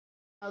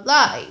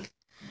Live.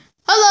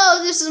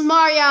 Hello, this is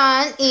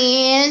Marion,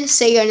 and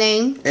say your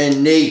name.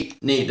 And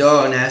Nate. Nate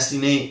Dog, Nasty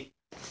Nate.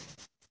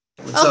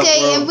 What's up, bro?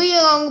 And we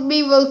are going to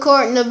be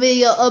recording a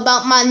video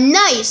about my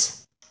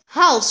nice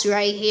house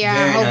right here.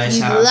 Very I hope nice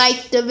you house.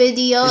 like the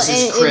video. This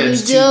is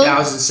Cribs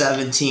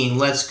 2017.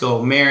 Let's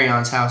go.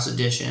 Marion's House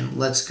Edition.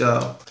 Let's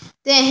go.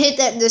 Then hit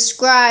that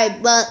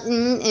subscribe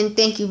button, and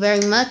thank you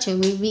very much, and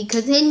we'll be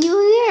continuing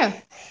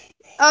here.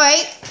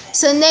 Alright,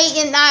 so Nate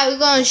and I are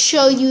going to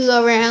show you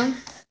around.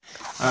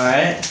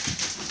 Alright.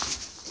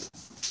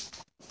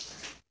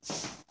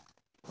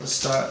 Let's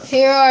start.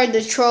 Here are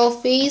the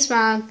trophies,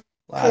 my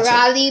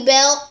karate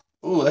belt.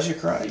 Ooh, that's your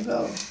karate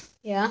belt.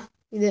 Yeah,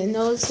 you didn't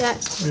notice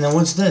that? And then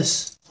what's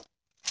this?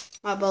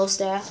 My bow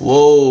staff.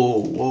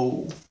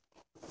 Whoa.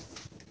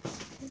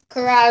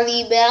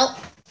 Karate belt.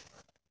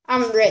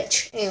 I'm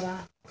rich. Anyway.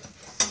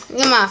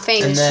 Look at my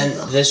famous. And then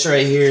people. this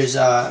right here is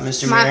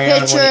Mr. My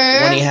Marion picture.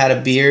 when he had a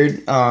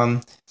beard.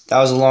 That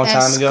was a long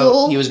time ago.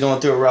 School. He was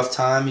going through a rough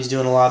time. He's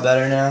doing a lot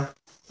better now.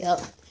 Yep.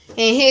 And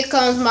here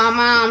comes my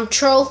mom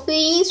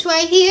trophies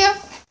right here.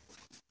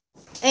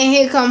 And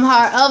here come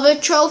her other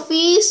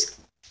trophies.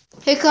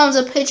 Here comes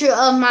a picture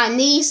of my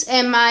niece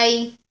and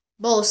my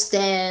bow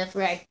staff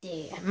right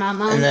there. My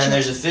mom. And then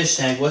there's a fish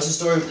tank. What's the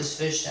story with this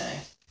fish tank?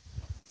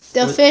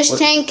 The fish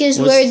tank is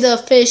where the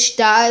fish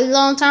died a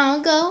long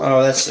time ago.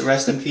 Oh, that's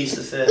rest in peace,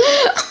 the fish.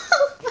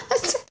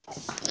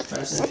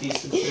 Rest in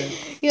peace, the fish.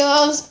 Yo,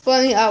 it was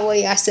funny the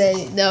way I said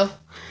it though.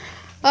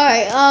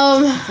 Alright,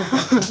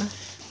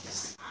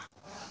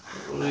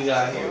 What do we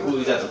got here? Ooh,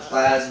 we got the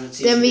plasma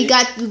TV. Then we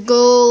got the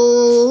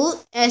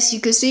gold, as you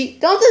can see.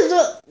 Don't this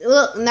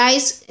look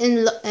nice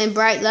and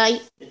bright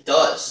light? It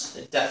does.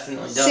 It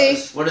definitely does. See?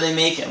 What are they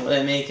making? What are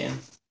they making?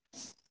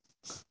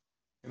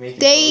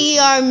 They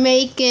are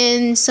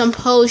making some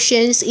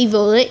potions,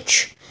 evil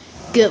witch,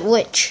 good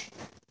witch.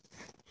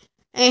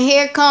 And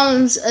here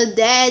comes a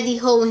daddy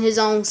holding his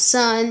own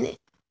son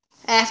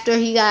after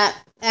he got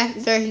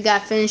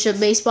finished with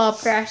baseball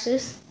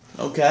practice.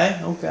 Okay.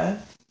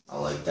 I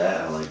like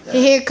that. And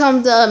here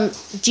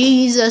comes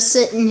Jesus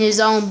sitting in his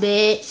own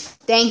bed,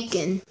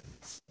 thinking.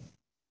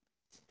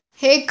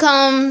 Here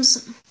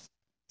comes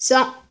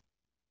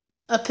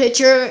a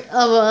picture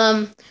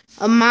of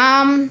a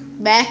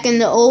mom back in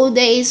the old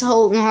days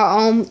holding her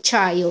own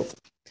child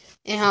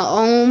in her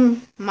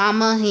own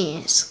mama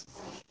hands.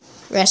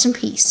 Rest in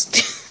peace.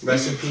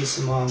 Rest in peace,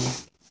 Mom.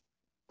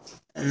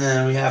 And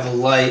then we have a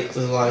light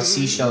with a lot of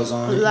seashells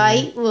on it.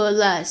 Light with a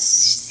lot of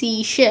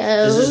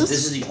seashells.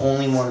 This is the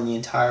only one in the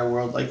entire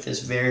world like this.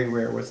 Very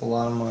rare, worth a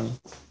lot of money.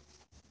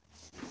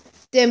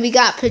 Then we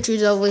got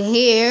pictures over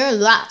here.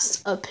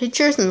 Lots of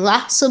pictures and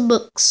lots of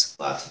books.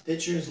 Lots of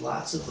pictures,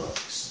 lots of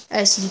books.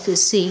 As you can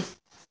see.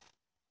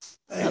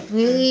 Up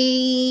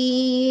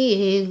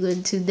here,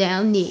 good to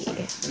down there.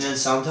 And then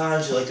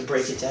sometimes you like to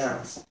break it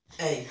down.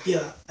 Hey,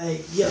 yeah.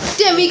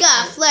 Then we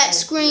got a flat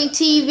screen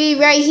TV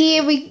right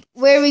here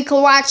where we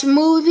can watch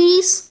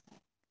movies.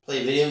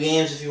 Play video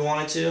games if you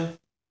wanted to.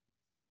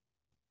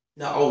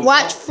 No,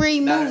 watch free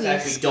movies. Matter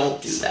of fact,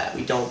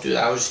 we don't do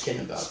that. I was just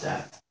kidding about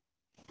that.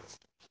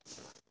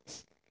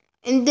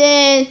 And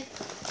then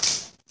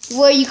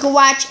where you can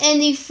watch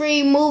any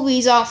free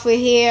movies off of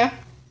here,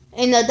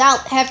 and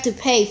adults have to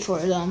pay for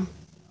them.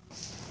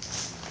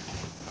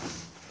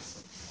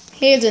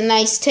 Here's a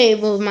nice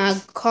table with my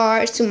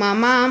cards to my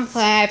mom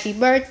for happy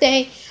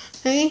birthday.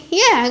 And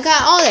yeah, I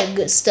got all that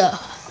good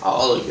stuff.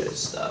 All the good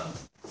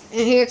stuff. And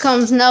here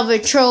comes another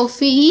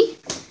trophy.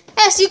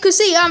 As you can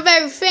see, I'm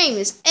very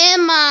famous.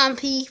 And mom,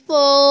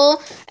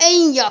 people,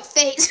 in your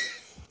face.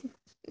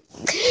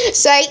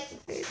 Psych,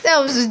 that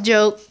was a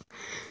joke.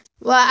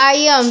 Well, I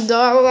am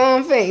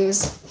doggone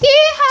famous.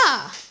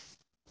 Yeehaw!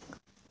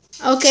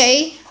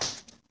 Okay.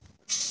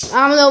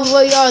 I don't know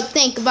what y'all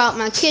think about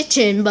my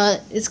kitchen,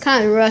 but it's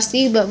kind of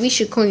rusty, but we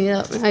should clean it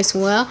up nice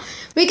and well.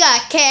 We got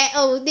a cat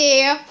over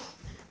there.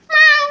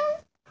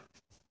 Meow.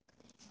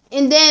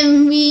 And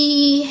then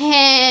we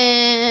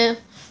have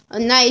a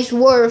nice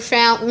water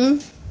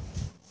fountain.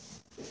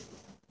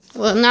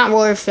 Well, not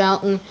water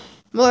fountain,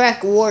 more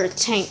like a water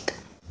tank.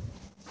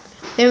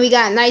 Then we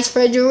got a nice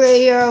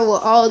refrigerator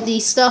with all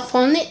these stuff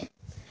on it.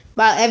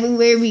 About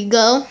everywhere we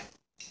go.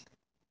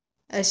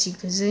 As you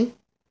can see.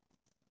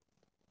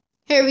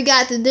 Here we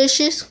got the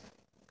dishes.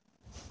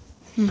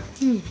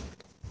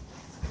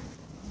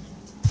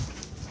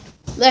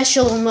 Let's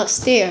show them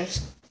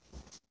upstairs.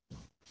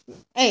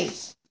 Hey,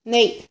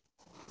 Nate.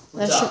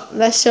 Let's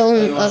show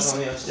them upstairs. You want to show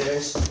me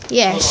upstairs?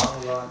 Yeah.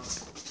 Hold on.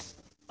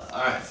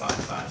 Alright,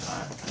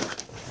 fine.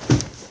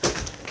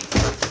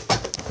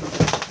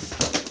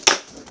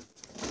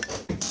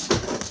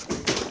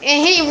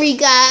 And here we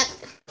got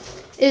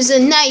is a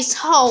nice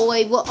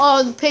hallway with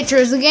all the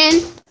pictures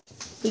again.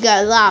 We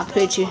got a lot of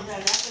pictures.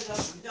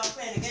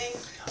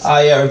 Oh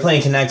yeah, we're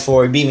playing Connect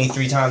 4. He beat me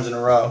 3 times in a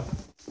row.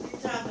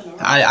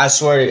 I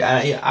swear to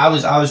I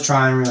was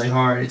trying really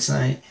hard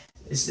tonight.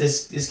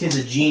 This kid's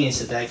a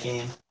genius at that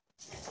game.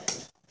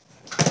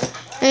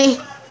 Hey,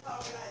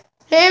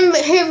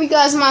 here we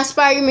got my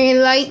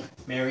Spider-Man light.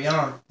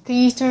 Marion. Can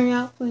you turn it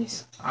out,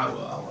 please? I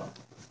will.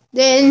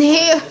 Then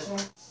here, This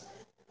one?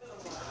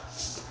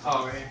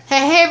 Oh, right here.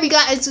 and here we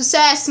got it's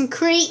Assassin's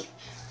Creed.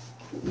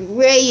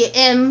 Rated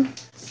M.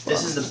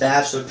 This is the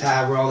bachelor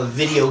pad where all the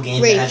video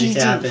game Rated magic PG.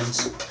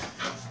 happens.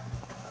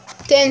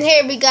 Then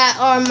here we got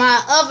all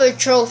my other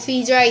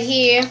trophies right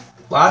here.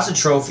 Lots of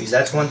trophies.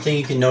 That's one thing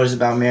you can notice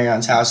about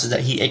Marion's house is that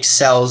he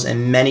excels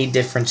in many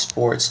different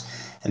sports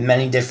and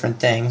many different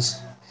things,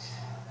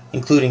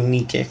 including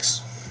knee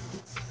kicks.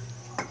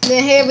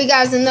 Then here we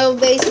got another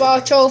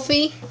baseball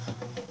trophy.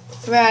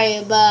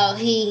 Right about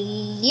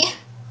here.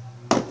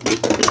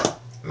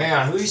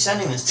 Marion, who are you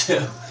sending this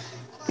to?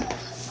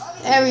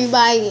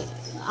 Everybody,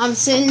 I'm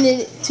sending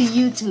it to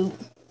YouTube.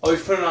 Oh, you're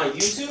putting it on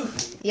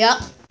YouTube? Yep.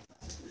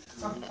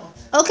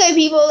 Okay,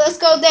 people, let's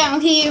go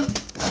down here.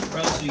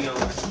 Where else are you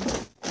going?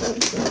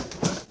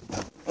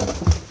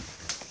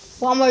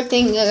 One more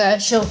thing I gotta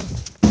show.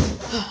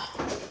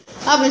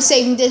 I've been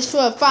saving this for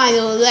a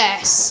final and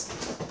last.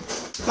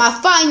 My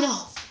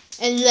final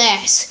and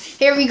last.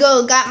 Here we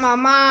go. Got my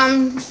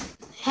mom's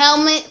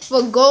helmet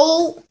for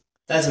gold.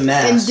 That's a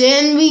mask. And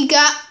then we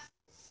got...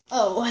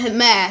 Oh, a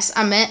mask,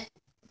 I meant.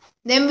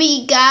 Then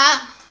we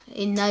got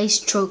a nice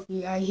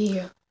trophy right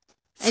here.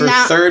 For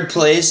third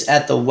place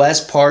at the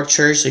West Park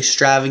Church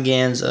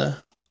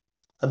Extravaganza.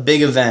 A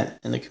big event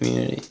in the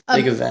community.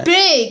 Big event.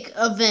 Big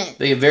event.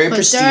 Very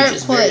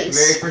prestigious. Third Very,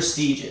 place. very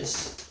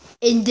prestigious.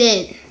 And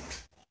then,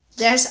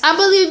 I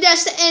believe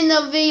that's the end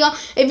of the video.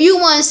 If you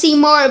want to see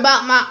more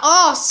about my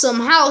awesome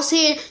house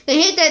here, then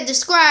hit that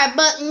subscribe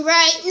button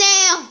right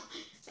now.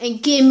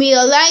 And give me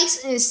a like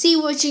and see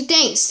what you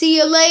think. See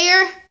you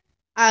later,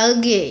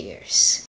 alligators.